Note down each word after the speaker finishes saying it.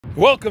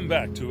Welcome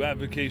back to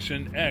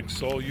Advocation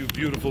X, all you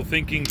beautiful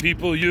thinking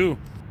people, you.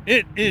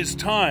 It is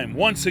time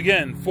once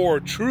again for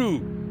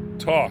True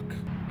Talk.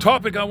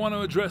 Topic I want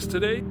to address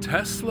today,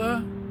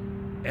 Tesla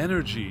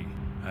energy,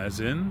 as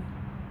in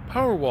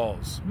power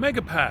walls,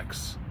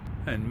 megapacks,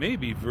 and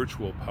maybe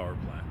virtual power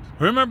plant.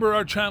 Remember,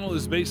 our channel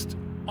is based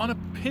on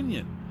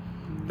opinion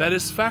that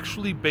is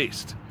factually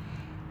based.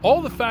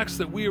 All the facts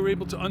that we are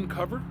able to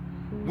uncover,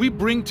 we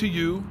bring to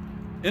you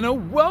in a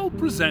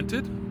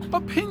well-presented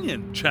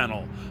opinion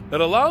channel that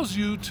allows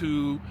you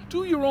to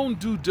do your own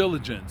due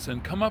diligence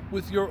and come up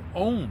with your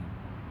own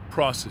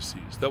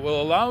processes that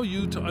will allow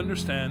you to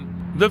understand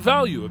the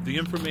value of the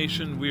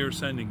information we are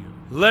sending you.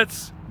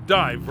 Let's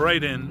dive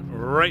right in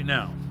right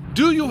now.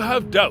 Do you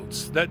have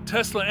doubts that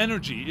Tesla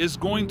energy is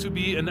going to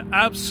be an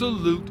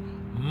absolute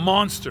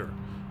monster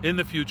in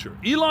the future?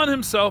 Elon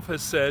himself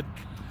has said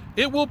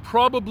it will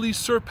probably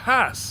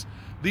surpass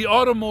the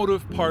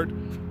automotive part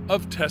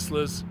of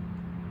Tesla's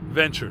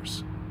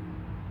ventures.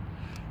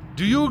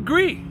 Do you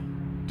agree?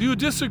 Do you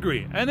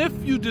disagree? And if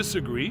you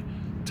disagree,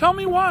 tell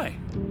me why.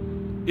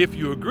 If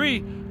you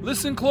agree,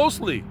 listen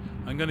closely.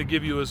 I'm going to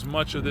give you as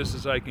much of this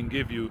as I can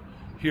give you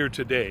here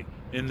today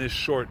in this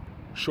short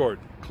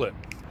clip.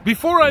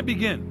 Before I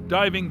begin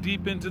diving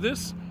deep into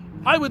this,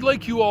 I would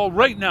like you all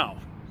right now,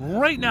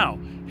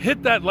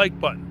 hit that like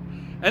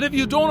button. And if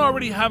you don't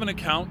already have an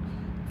account,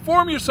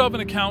 form yourself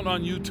an account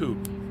on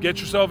YouTube. Get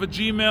yourself a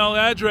Gmail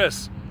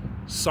address.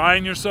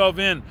 Sign yourself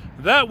in.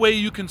 That way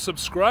you can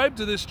subscribe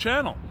to this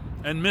channel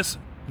and miss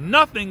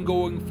nothing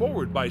going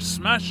forward by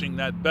smashing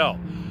that bell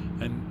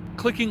and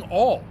clicking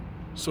all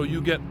so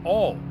you get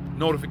all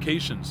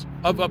notifications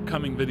of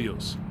upcoming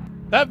videos.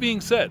 That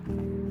being said,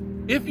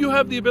 if you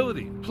have the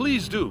ability,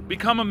 please do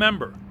become a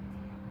member.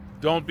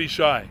 Don't be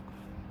shy.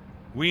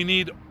 We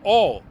need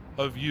all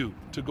of you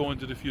to go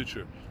into the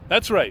future.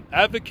 That's right,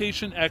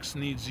 Advocation X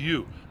needs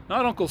you,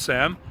 not Uncle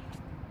Sam.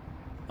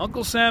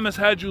 Uncle Sam has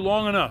had you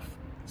long enough.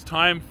 It's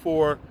time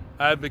for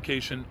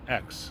Advocation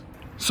X.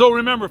 So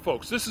remember,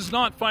 folks, this is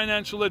not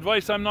financial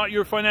advice. I'm not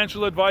your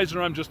financial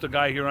advisor. I'm just a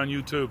guy here on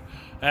YouTube,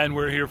 and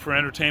we're here for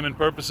entertainment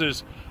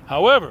purposes.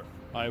 However,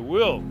 I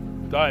will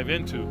dive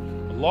into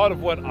a lot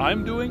of what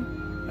I'm doing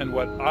and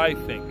what I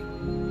think.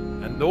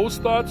 And those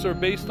thoughts are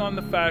based on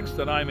the facts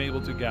that I'm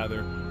able to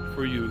gather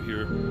for you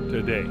here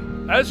today.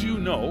 As you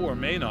know, or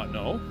may not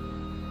know,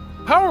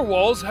 power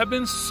walls have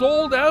been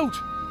sold out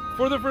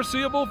for the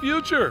foreseeable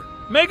future.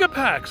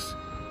 Megapacks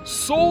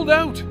sold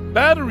out.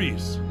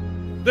 Batteries,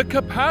 the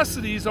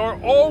capacities are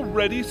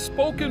already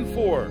spoken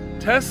for.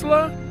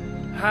 Tesla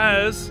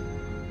has,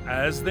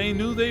 as they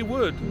knew they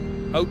would,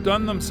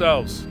 outdone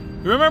themselves.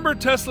 Remember,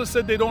 Tesla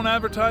said they don't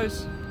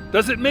advertise?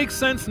 Does it make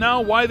sense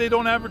now why they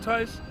don't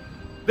advertise?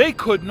 They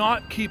could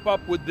not keep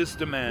up with this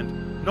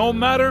demand, no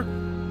matter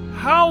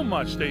how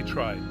much they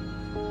tried.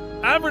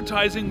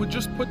 Advertising would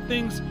just put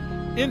things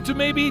into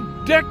maybe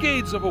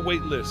decades of a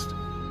wait list.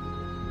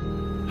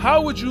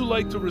 How would you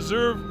like to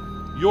reserve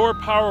your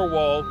power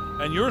wall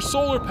and your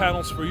solar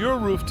panels for your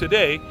roof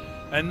today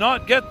and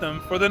not get them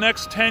for the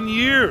next 10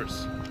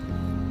 years?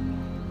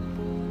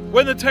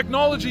 When the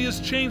technology has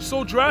changed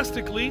so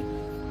drastically,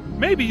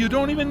 maybe you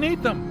don't even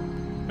need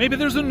them. Maybe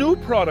there's a new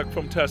product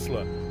from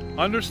Tesla.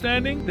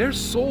 Understanding they're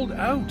sold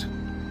out.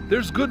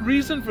 There's good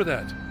reason for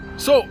that.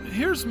 So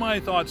here's my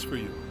thoughts for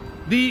you.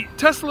 The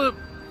Tesla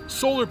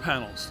solar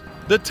panels,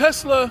 the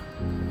Tesla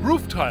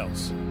roof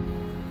tiles,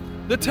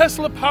 the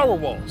Tesla power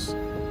walls,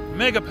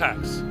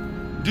 megapacks.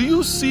 Do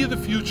you see the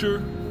future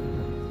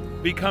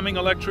becoming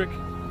electric?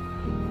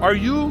 Are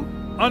you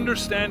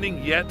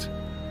understanding yet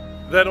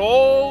that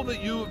all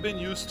that you have been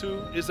used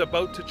to is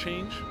about to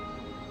change?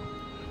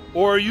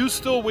 Or are you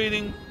still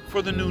waiting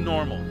for the new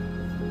normal?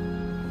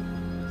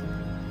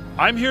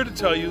 I'm here to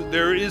tell you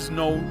there is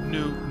no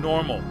new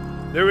normal.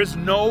 There is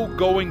no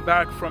going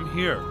back from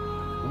here.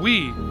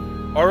 We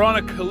are on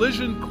a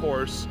collision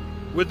course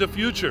with the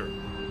future.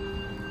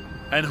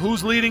 And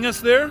who's leading us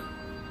there?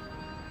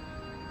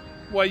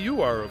 Why,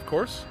 you are, of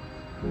course,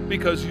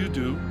 because you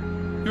do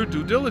your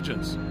due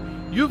diligence.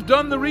 You've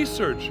done the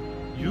research.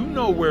 You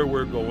know where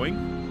we're going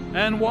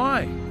and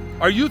why.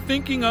 Are you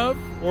thinking of,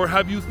 or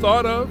have you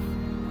thought of,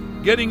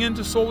 getting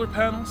into solar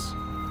panels?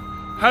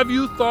 Have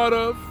you thought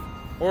of,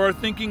 or are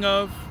thinking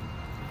of,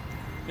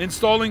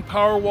 installing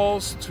power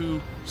walls to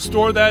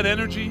store that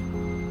energy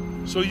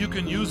so you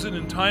can use it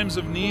in times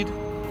of need?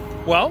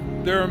 Well,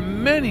 there are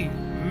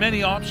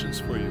many options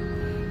for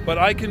you. But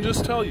I can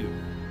just tell you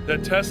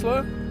that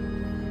Tesla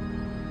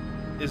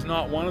is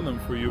not one of them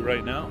for you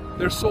right now.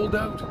 They're sold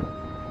out.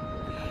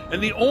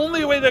 And the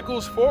only way that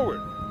goes forward,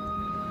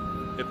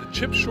 if the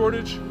chip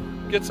shortage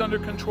gets under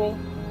control,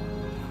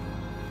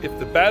 if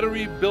the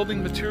battery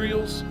building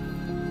materials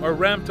are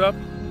ramped up,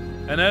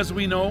 and as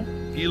we know,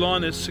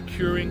 Elon is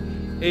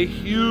securing a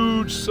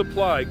huge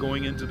supply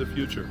going into the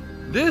future.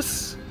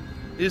 This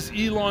is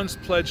Elon's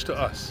pledge to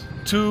us,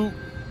 to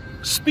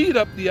speed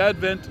up the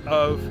advent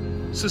of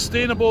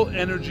sustainable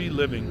energy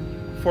living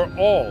for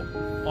all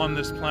on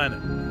this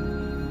planet.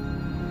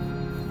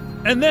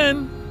 And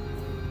then,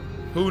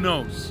 who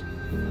knows?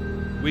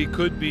 We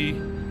could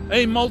be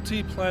a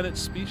multi-planet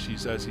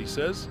species, as he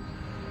says,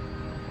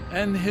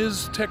 and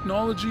his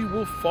technology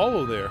will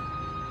follow there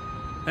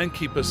and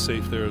keep us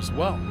safe there as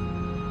well.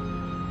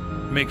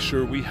 Make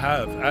sure we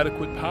have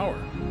adequate power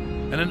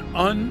and an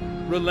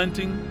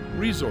unrelenting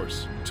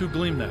resource to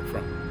glean that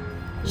from.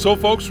 So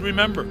folks,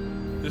 remember,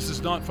 this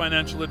is not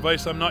financial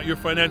advice. I'm not your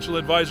financial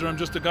advisor. I'm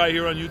just a guy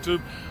here on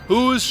YouTube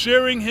who is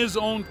sharing his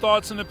own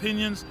thoughts and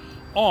opinions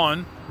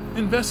on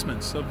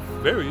investments of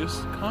various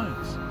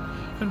kinds,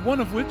 and one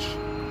of which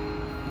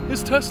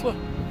is Tesla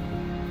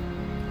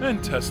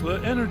and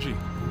Tesla Energy.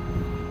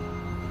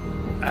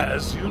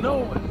 As you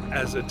know,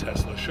 as a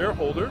Tesla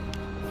shareholder,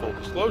 full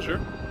disclosure,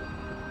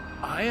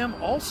 I am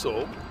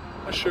also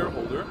a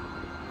shareholder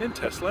in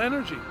Tesla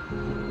Energy,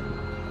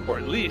 or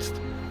at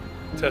least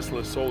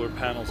Tesla solar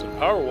panels and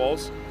power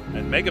walls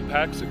and mega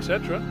packs,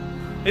 etc.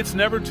 It's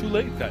never too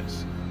late,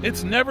 guys.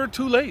 It's never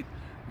too late.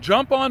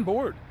 Jump on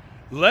board.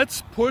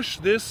 Let's push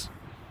this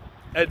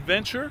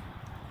adventure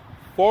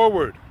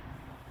forward.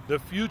 The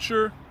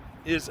future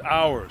is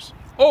ours.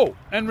 Oh,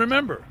 and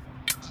remember,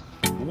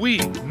 we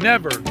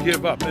never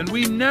give up and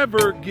we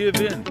never give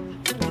in.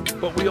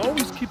 But we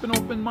always keep an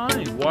open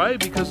mind. Why?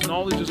 Because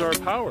knowledge is our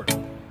power.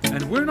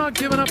 And we're not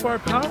giving up our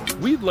power.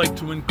 We'd like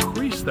to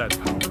increase that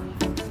power.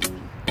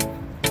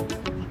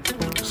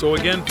 So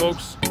again,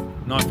 folks,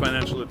 not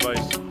financial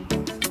advice.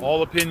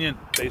 All opinion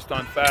based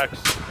on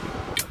facts.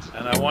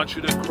 And I want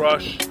you to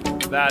crush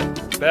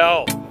that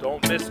bell.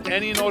 Don't miss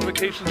any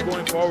notifications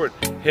going forward.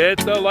 Hit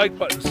the like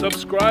button,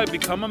 subscribe,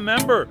 become a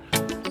member.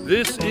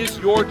 This is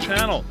your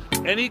channel.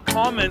 Any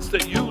comments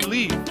that you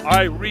leave,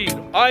 I read.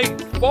 I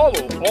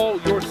follow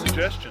all your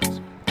suggestions.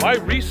 My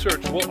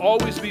research will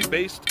always be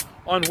based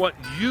on what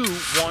you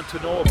want to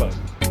know about.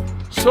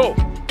 So,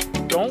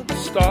 don't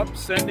stop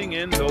sending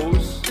in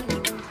those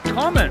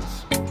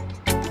comments.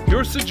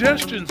 Your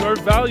suggestions are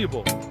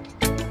valuable.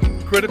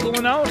 Critical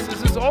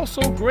analysis is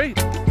also great.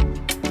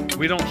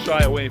 We don't shy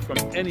away from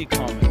any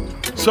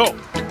comment. So,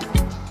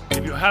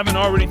 if you haven't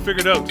already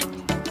figured out,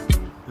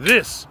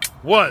 this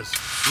was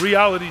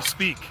Reality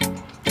Speak.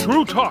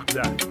 True talk,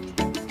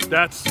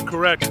 that's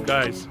correct,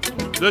 guys.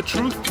 The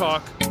truth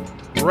talk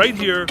right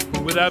here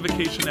with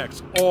Advocation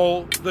X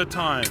all the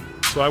time.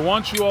 So I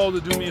want you all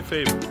to do me a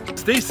favor.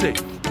 Stay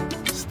safe,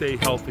 stay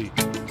healthy,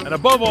 and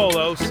above all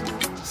else,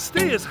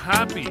 stay as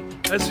happy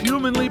as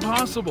humanly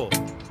possible.